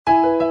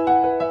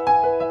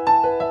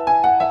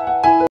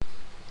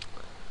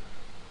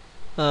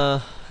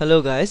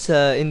Hello guys,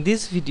 in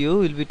this video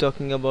we'll be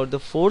talking about the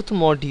fourth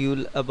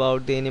module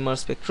about the NMR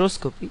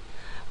spectroscopy,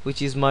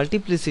 which is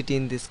multiplicity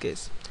in this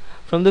case.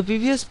 From the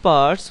previous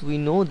parts we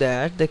know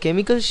that the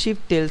chemical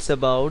shift tells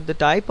about the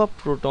type of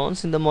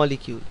protons in the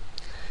molecule.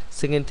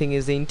 Second thing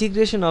is the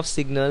integration of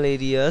signal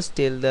areas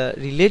tell the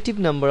relative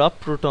number of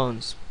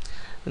protons.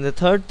 And the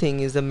third thing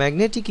is the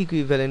magnetic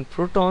equivalent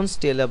protons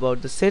tell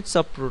about the sets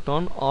of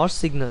proton or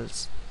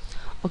signals.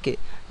 Okay,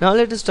 now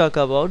let us talk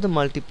about the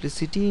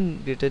multiplicity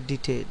in greater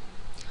detail.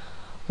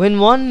 When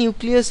one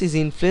nucleus is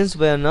influenced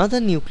by another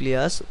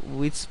nucleus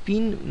with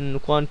spin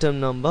quantum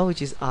number, which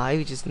is I,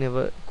 which is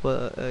never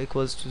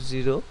equals to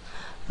 0,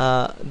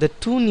 the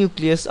two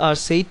nucleus are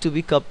said to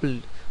be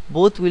coupled.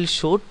 Both will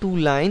show two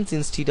lines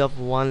instead of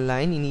one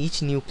line in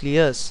each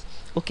nucleus.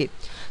 Okay,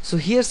 so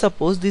here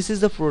suppose this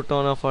is the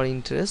proton of our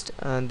interest,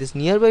 and this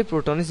nearby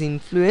proton is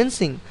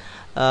influencing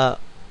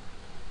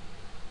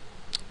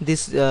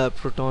this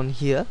proton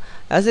here.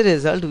 As a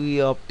result, we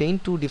obtain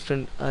two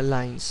different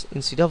lines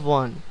instead of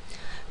one.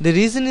 The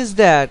reason is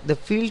that the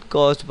field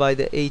caused by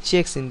the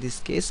Hx in this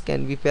case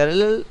can be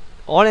parallel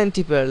or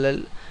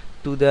antiparallel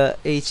to the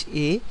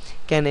HA,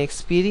 can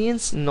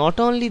experience not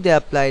only the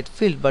applied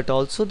field but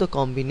also the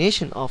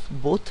combination of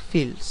both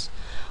fields.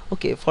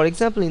 Okay, for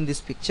example, in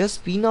this picture,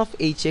 spin of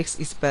Hx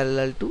is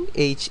parallel to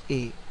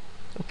HA.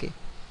 Okay,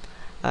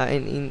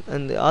 and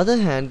on the other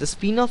hand, the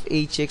spin of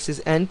Hx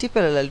is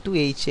anti-parallel to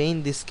HA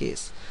in this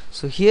case.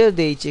 So here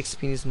the Hx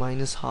spin is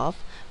minus half,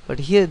 but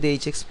here the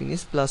Hx spin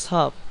is plus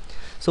half.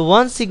 So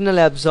one signal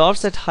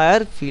absorbs at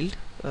higher field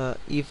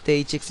if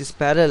the Hx is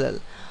parallel,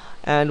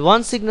 and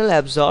one signal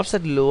absorbs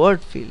at lower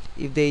field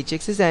if the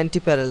Hx is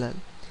anti-parallel.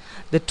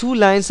 The two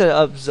lines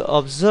are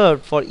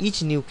observed for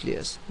each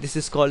nucleus. This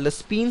is called the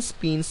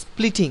spin-spin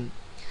splitting.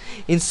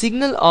 In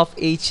signal of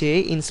HA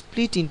in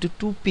split into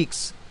two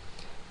peaks,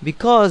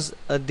 because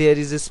there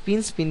is a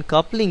spin-spin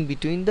coupling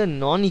between the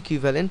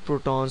non-equivalent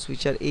protons,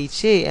 which are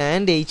HA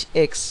and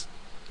Hx.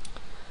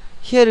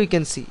 Here we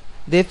can see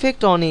the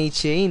effect on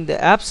HA in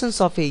the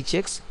absence of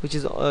Hx, which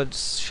is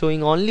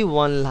showing only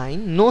one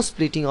line, no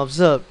splitting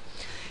observed.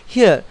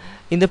 Here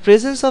in the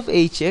presence of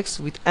Hx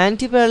with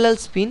anti-parallel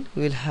spin,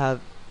 we will have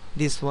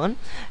this one,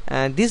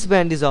 and this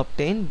band is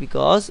obtained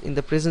because in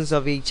the presence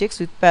of Hx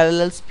with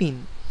parallel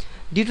spin.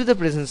 Due to the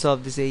presence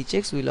of this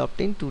Hx, we will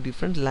obtain two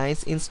different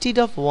lines instead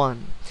of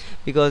one,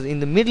 because in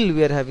the middle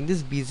we are having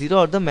this B0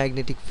 or the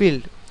magnetic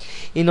field.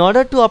 In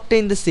order to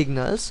obtain the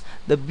signals,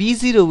 the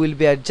B0 will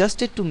be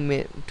adjusted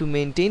to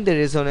maintain the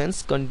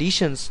resonance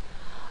conditions,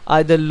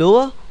 either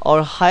lower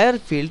or higher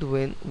field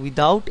when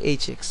without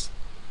Hx.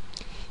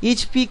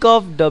 Each peak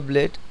of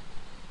doublet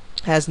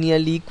has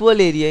nearly equal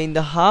area in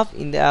the half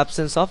in the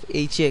absence of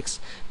Hx,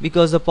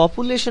 because the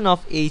population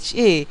of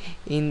HA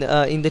in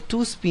the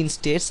two spin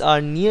states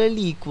are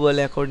nearly equal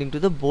according to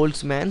the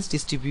Boltzmann's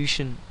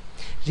distribution.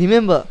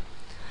 Remember,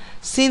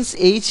 since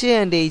HA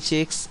and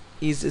Hx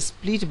is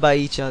split by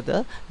each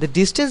other, the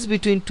distance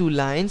between two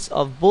lines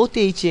of both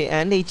HA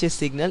and HA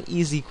signal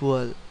is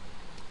equal.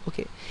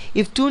 Okay,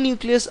 if two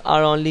nucleus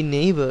are only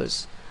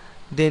neighbors,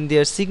 then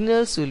their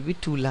signals will be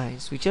two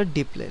lines, which are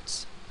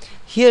diplets.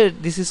 Here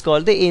this is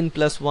called the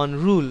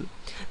n+1 rule.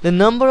 The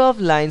number of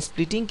lines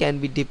splitting can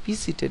be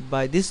depicted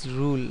by this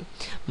rule.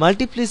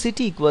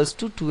 Multiplicity equals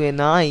to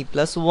 2ni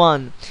plus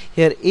 1.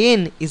 Here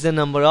n is the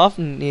number of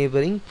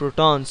neighboring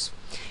protons.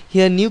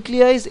 Here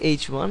nuclei is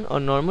H1 or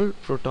normal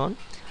proton.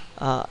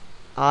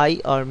 I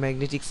or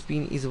magnetic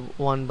spin is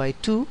 1 by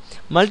 2.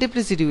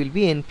 Multiplicity will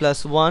be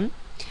n+1.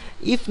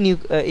 If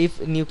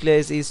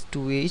nucleus is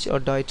 2H or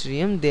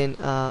deuterium, then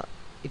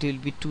it will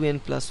be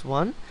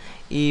 2n+1.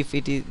 If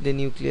it is the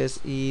nucleus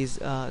is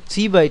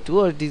 3 by 2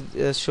 or it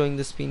is showing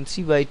the spin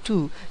 3 by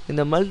 2, then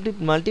the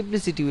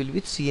multiplicity will be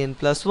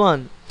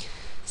 3n+1.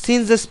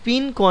 Since the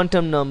spin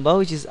quantum number,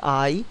 which is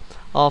I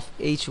of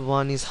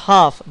H1, is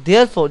half,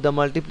 therefore the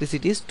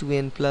multiplicity is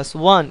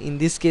 2n+1 in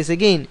this case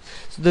again.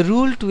 So the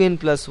rule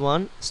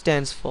 2n+1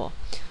 stands for.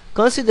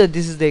 Consider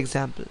this is the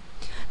example.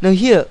 Now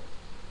here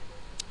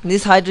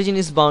this hydrogen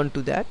is bound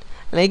to that,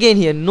 and again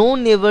here no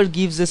never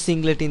gives a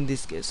singlet in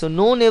this case. So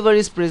no never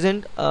is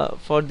present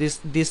for this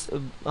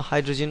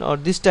hydrogen or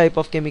this type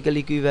of chemical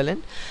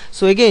equivalent.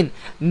 So again,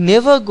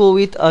 never go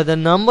with the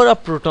number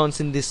of protons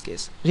in this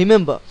case.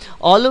 Remember,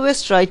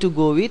 always try to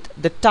go with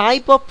the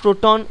type of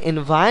proton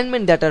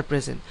environment that are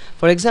present.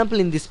 For example,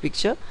 in this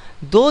picture,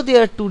 though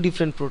there are two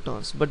different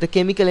protons, but the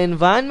chemical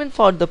environment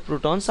for the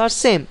protons are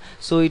same,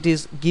 so it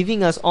is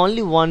giving us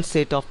only one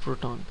set of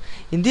proton.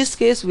 In this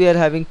case we are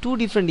having two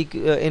different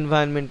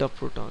environment of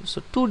protons,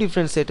 so two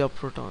different set of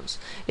protons.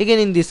 Again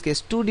in this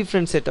case two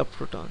different set of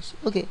protons.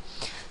 Okay,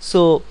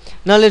 so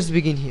now let's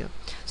begin here.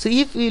 So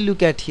if we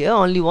look at here,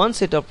 only one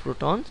set of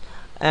protons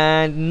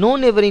and no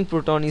neighboring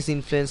proton is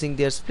influencing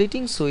their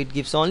splitting, so it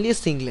gives only a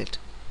singlet.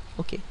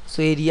 Okay,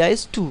 so area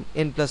is 2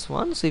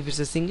 n+1. So if it's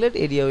a singlet,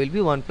 area will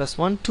be 1 +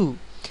 1 2.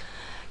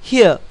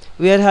 Here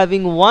we are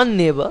having one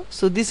neighbor,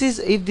 so this is,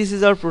 if this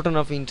is our proton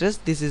of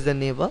interest, this is the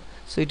neighbor,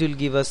 so it will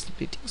give us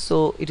splitting.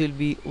 So it will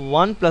be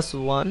 1 +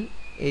 1,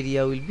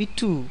 area will be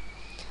 2.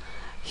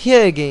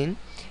 Here again,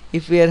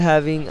 if we are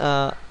having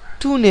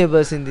two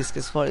neighbors in this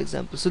case, for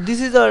example, so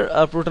this is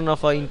our proton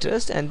of our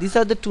interest, and these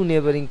are the two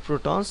neighboring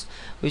protons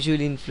which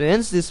will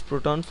influence this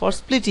proton for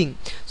splitting.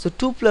 So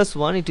 2 plus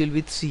 1, it will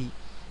be 3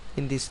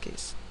 in this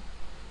case.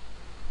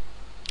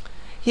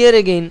 Here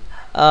again,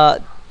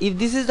 if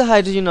this is the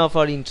hydrogen of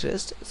our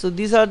interest, so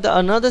these are the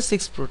another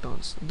 6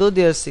 protons, though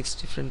there are 6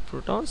 different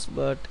protons,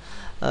 but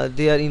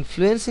they are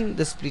influencing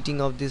the splitting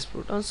of these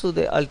protons. So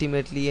they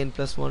ultimately n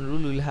plus 1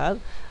 rule will have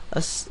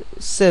a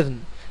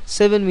 7.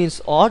 7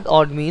 means odd,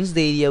 odd means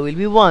the area will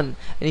be 1,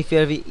 and if you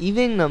have an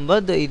even number,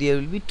 the area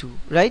will be 2,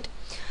 right?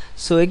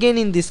 So again,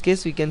 in this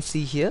case, we can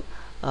see here,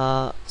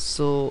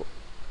 so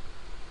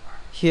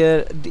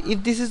here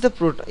if this is the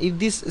proton, if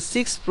these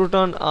 6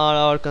 proton are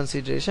our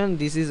consideration,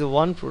 this is a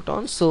 1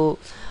 proton, so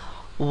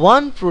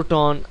 1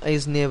 proton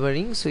is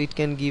neighboring, so it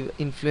can give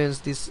influence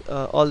this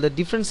all the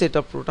different set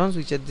of protons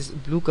which are this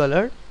blue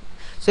color.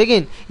 So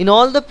again, in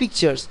all the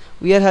pictures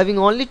we are having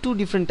only 2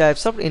 different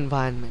types of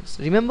environments,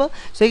 remember.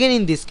 So again,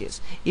 in this case,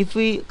 if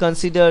we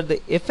consider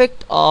the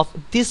effect of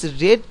this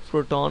red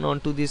proton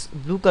onto this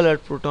blue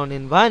colored proton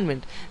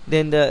environment,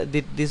 then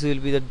this will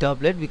be the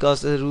doublet,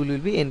 because the rule will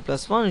be n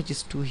plus 1, which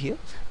is 2 here,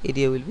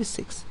 area will be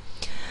 6.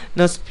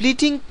 Now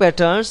splitting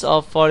patterns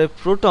of for a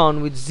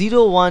proton with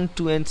 0, 1,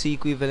 2 and 3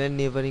 equivalent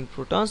neighboring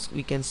protons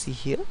we can see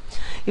here.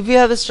 If we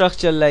have a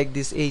structure like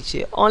this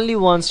HA, only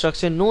one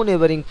structure, no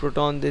neighboring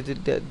proton,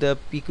 the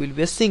peak will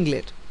be a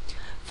singlet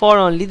for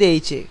only the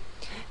HA.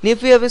 Now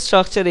if we have a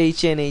structure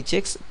HA and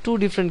HX, 2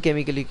 different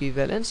chemical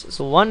equivalents,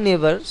 so one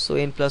neighbor, so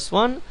n plus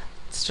 1,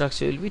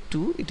 structure will be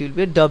 2, it will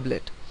be a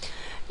doublet.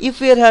 If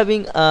we are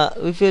having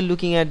if we are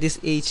looking at this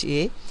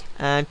HA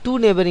and 2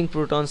 neighboring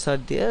protons are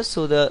there,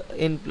 so the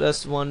n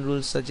plus 1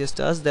 rule suggests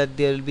us that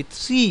there will be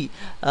 3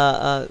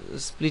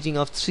 splitting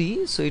of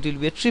 3, so it will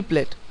be a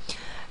triplet.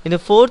 In the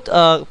fourth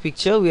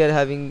picture, we are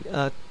having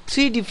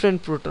 3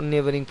 different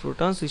neighboring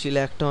protons which will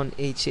act on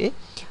HA,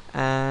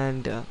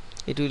 and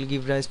it will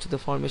give rise to the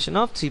formation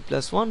of 3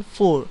 plus 1,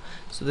 4.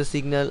 So the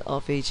signal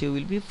of HA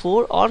will be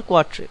 4 or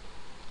quadruplet.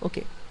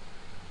 Okay.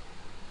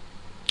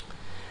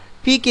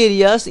 Peak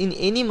areas in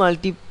any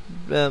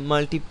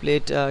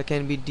multiplet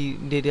can be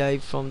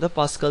derived from the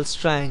Pascal's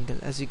triangle.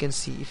 As you can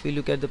see, if we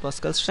look at the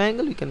Pascal's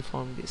triangle, we can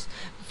form this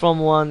from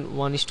 1,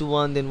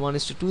 1:1, then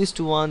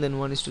 1:2:1, then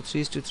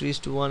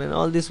 1:3:3:1, and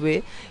all this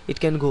way it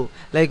can go,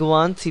 like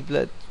 1,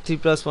 3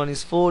 plus 1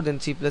 is 4, then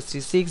 3 plus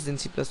 3 6, then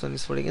 3 plus 1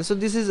 is 4 again. So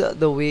this is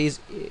the ways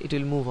it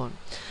will move on.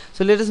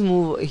 So let us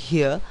move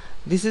here.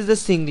 This is the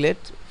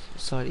singlet,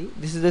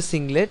 this is the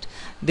singlet.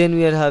 Then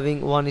we are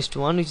having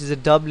 1:1, which is a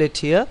doublet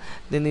here.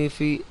 Then if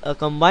we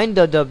combine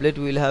the doublet,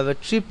 we will have a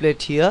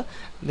triplet here.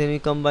 Then we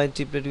combine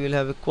triplet, we will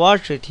have a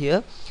quartet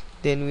here.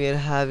 Then we are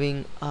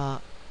having a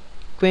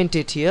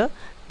quintet here.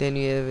 Then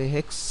we have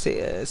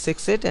a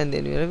sextet, and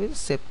then we have a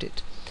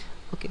septet.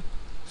 Okay,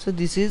 so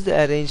this is the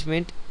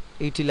arrangement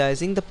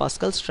utilizing the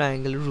Pascal's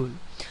triangle rule.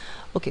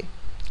 Okay,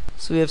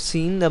 so we have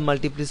seen the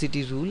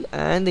multiplicity rule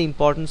and the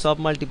importance of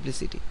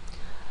multiplicity.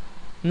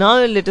 Now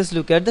let us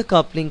look at the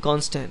coupling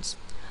constants.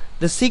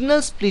 The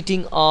signal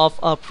splitting of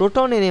a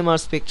proton NMR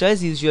spectra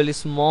is usually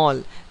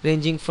small,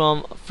 ranging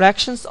from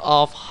fractions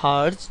of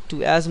hertz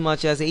to as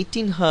much as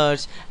 18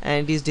 hertz,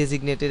 and is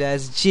designated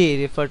as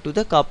J, referred to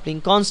the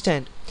coupling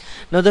constant.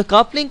 Now the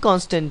coupling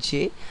constant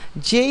J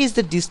is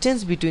the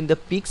distance between the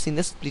peaks in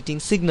the splitting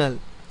signal.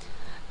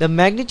 The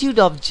magnitude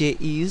of J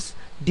is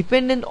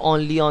dependent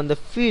only on the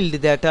field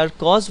that are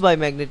caused by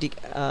magnetic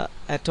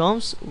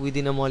atoms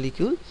within a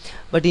molecule,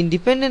 but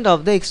independent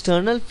of the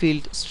external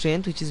field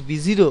strength, which is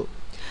B0.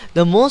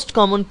 The most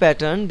common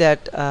pattern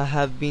that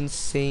have been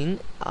seen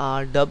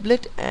are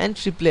doublet and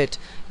triplet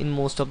in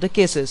most of the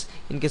cases.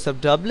 In case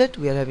of doublet,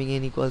 we are having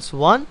n equals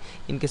 1.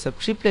 In case of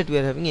triplet, we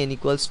are having n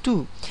equals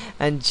 2.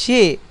 And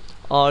J,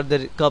 or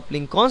the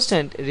coupling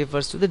constant,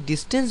 refers to the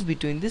distance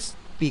between these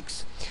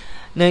peaks.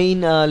 Now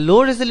in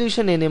low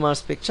resolution NMR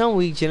spectrum,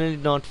 we generally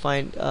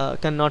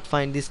cannot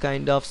find this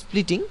kind of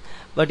splitting,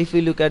 but if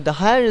we look at the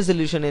higher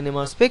resolution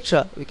NMR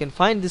spectra, we can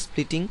find this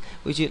splitting,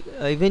 which will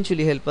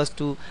eventually help us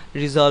to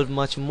resolve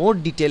much more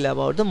detail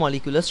about the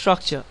molecular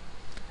structure.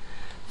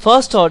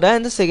 First order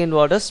and the second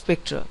order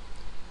spectra.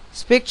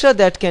 Spectra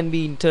that can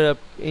be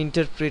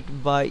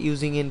interpreted by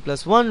using n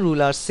plus 1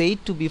 rule are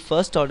said to be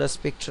first order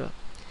spectra.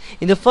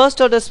 In the first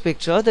order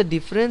spectra, the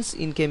difference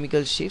in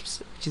chemical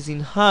shifts, which is in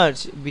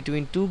hertz,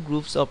 between two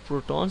groups of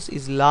protons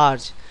is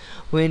large.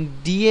 When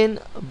dn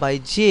by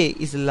j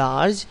is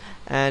large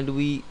and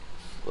we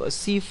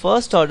see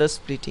first order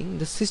splitting,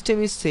 the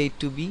system is said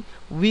to be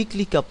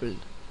weakly coupled.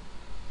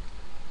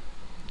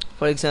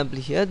 For example,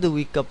 here the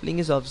weak coupling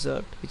is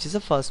observed, which is a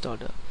first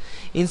order.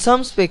 In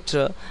some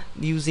spectra,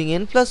 using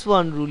n plus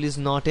 1 rule is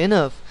not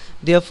enough.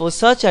 Therefore,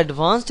 such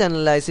advanced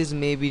analysis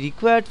may be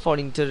required for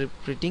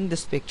interpreting the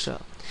spectra.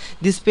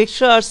 These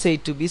spectra are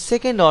said to be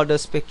second order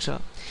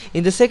spectra.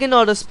 In the second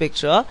order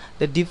spectra,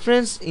 the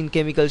difference in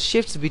chemical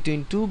shifts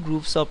between two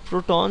groups of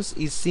protons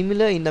is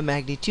similar in the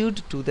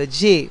magnitude to the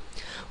J.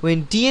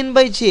 When dn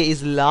by j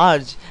is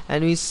large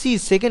and we see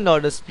second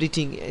order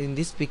splitting in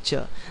this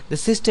picture, the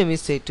system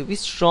is said to be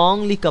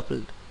strongly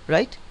coupled,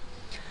 right?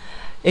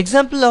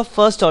 Example of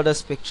first order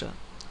spectra.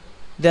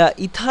 The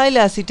ethyl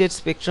acetate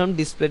spectrum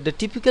displayed the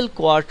typical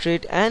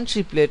quartet and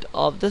triplet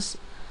of the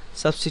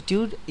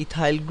substitute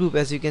ethyl group,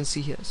 as you can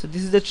see here. So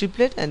this is the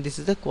triplet and this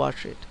is the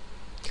quartet.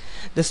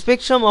 The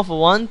spectrum of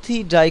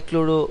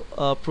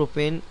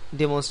 1,3-dichloropropane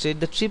demonstrate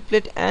the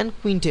triplet and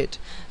quintet.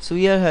 So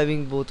we are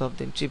having both of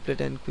them,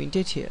 triplet and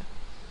quintet here.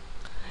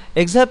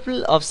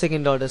 Example of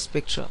second order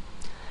spectra.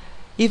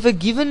 If a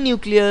given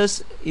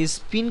nucleus is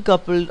spin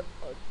coupled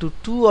to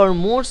two or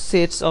more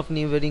sets of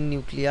neighboring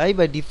nuclei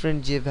by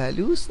different j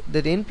values,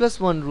 the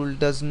n+1 rule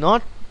does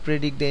not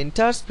predict the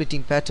entire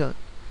splitting pattern.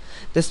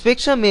 The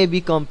spectra may be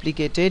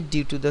complicated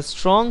due to the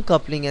strong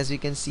coupling, as we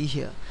can see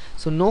here.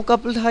 So no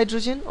coupled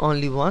hydrogen,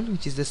 only one,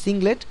 which is the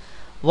singlet.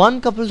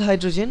 One coupled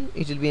hydrogen,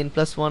 it will be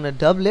n+1 a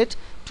doublet.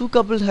 Two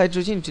coupled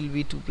hydrogen, it will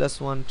be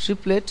 2+1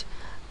 triplet,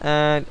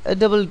 and a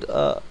double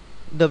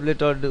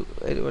doublet or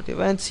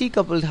whatever. And three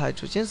coupled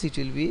hydrogens, it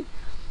will be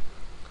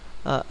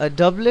a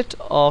doublet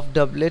of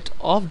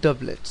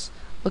doublets.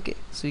 Okay,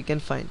 so you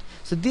can find.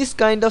 So this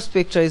kind of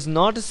spectra is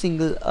not a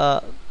single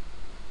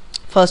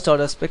first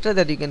order spectra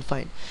that you can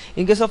find.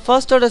 In case of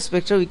first order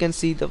spectra, we can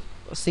see the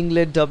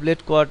singlet,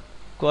 doublet,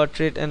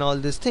 quartet and all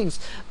these things.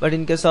 But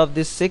in case of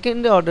this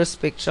second order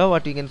spectra,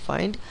 what you can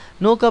find,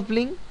 no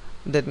coupling,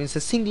 that means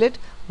a singlet,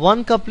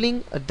 one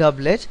coupling, a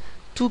doublet,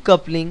 two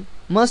coupling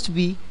must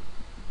be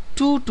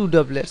two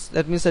doublets,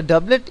 that means a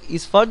doublet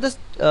is further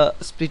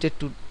splitted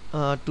to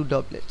two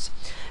doublets.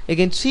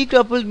 Again, three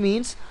coupled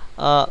means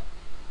a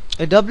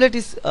doublet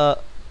is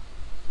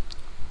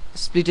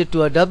splitted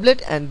to a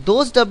doublet, and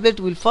those doublet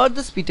will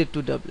further splitted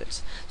to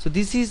doublets. So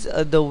this is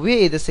the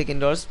way the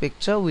second order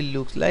spectra will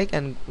look like,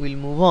 and we'll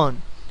move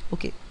on.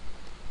 Okay,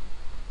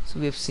 so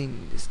we have seen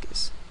in this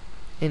case.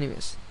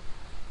 Anyways,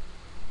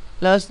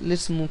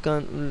 let's move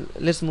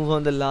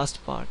on the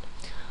last part,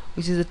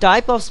 which is the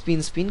type of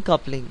spin-spin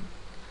coupling.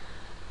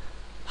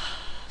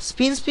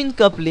 Spin-spin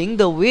coupling,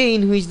 the way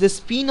in which the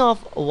spin of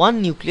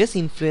one nucleus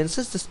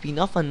influences the spin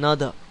of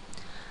another.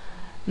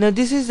 Now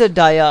this is the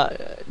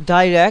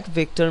Dirac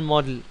vector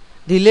model.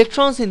 The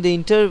electrons in the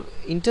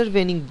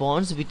intervening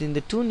bonds between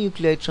the two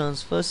nuclei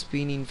transfer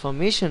spin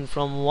information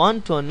from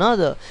one to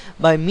another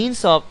by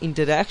means of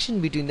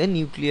interaction between the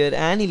nuclear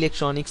and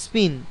electronic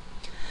spin.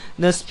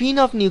 The spin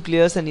of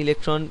nucleus and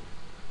electron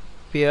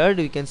paired,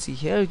 we can see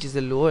here, which is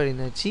the lower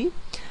energy,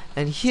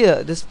 and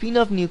here the spin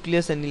of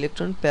nucleus and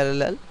electron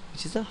parallel,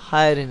 which is a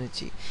higher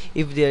energy.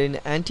 If they are in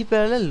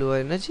anti-parallel, lower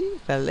energy,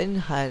 parallel in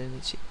higher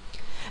energy.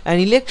 An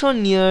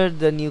electron near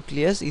the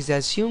nucleus is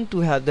assumed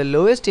to have the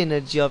lowest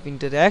energy of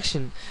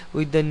interaction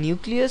with the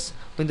nucleus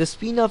when the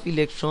spin of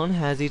electron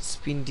has its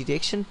spin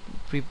direction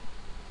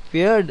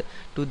paired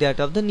to that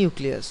of the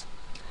nucleus.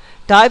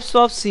 Types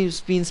of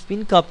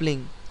spin-spin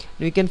coupling.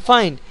 We can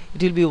find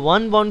it will be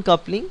one bond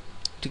coupling,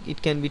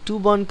 it can be two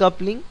bond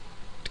coupling,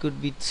 it could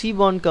be three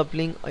bond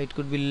coupling, or it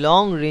could be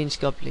long range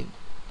coupling.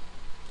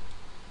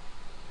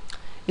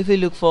 If we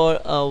look for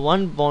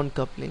one bond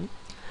coupling,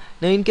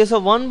 now in case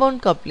of one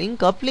bond coupling,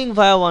 coupling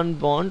via one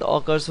bond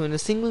occurs when a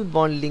single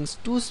bond links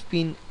two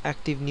spin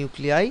active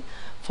nuclei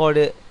for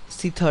a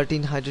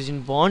C13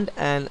 hydrogen bond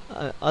and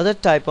other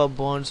type of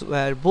bonds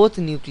where both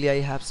nuclei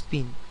have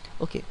spin.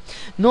 Okay,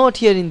 note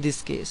here in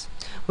this case,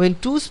 when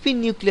two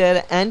spin nuclei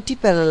are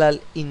anti-parallel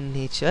in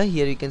nature,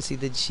 here you can see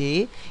the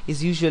J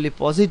is usually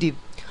positive.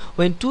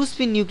 When two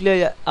spin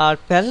nuclei are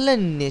parallel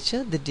in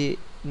nature, the J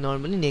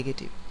normally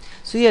negative.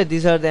 So here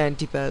these are the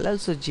anti-parallel,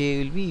 so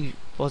J will be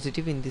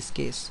positive in this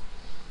case.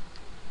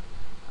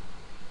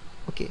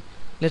 Okay,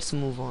 let's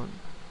move on.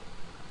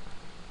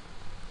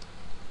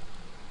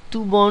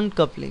 Two bond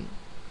coupling.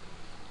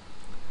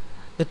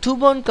 The two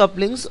bond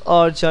couplings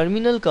or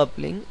germinal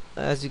coupling,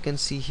 as you can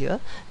see here,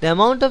 the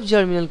amount of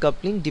germinal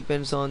coupling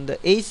depends on the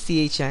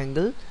HCH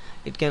angle.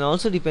 It can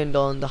also depend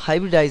on the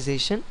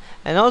hybridization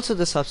and also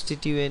the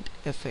substituent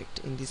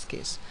effect in this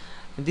case.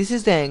 And this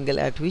is the angle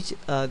at which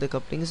the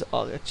coupling is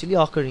actually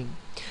occurring.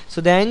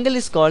 So the angle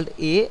is called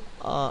A.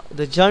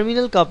 The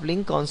germinal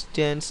coupling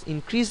constants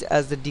increase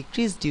as the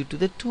decrease due to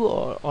the two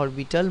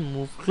orbital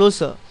move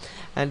closer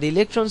and the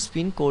electron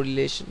spin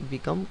correlation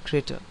become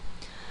greater.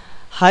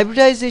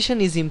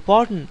 Hybridization is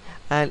important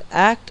and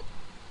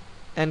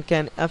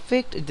can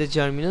affect the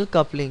germinal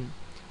coupling.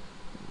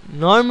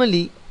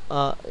 Normally,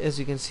 as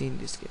you can see in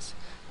this case.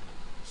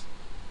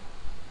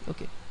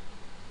 Okay.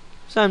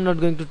 So I'm not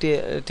going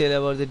to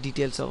tell about the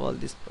details of all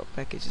these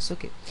packages.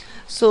 Okay.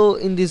 So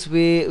in this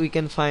way we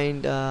can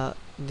find the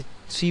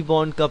three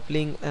bond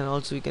coupling, and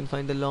also we can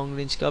find the long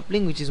range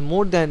coupling, which is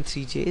more than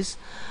 3 J's.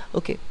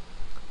 Okay.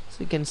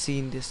 So you can see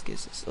in these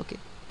cases. Okay.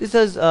 This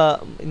is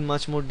in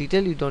much more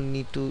detail. You don't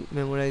need to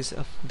memorize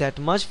that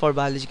much for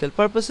biological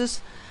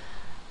purposes,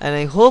 and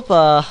I hope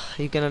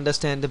you can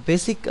understand the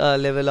basic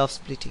level of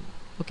splitting.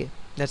 Okay,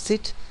 that's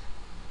it,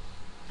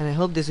 and I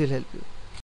hope this will help you.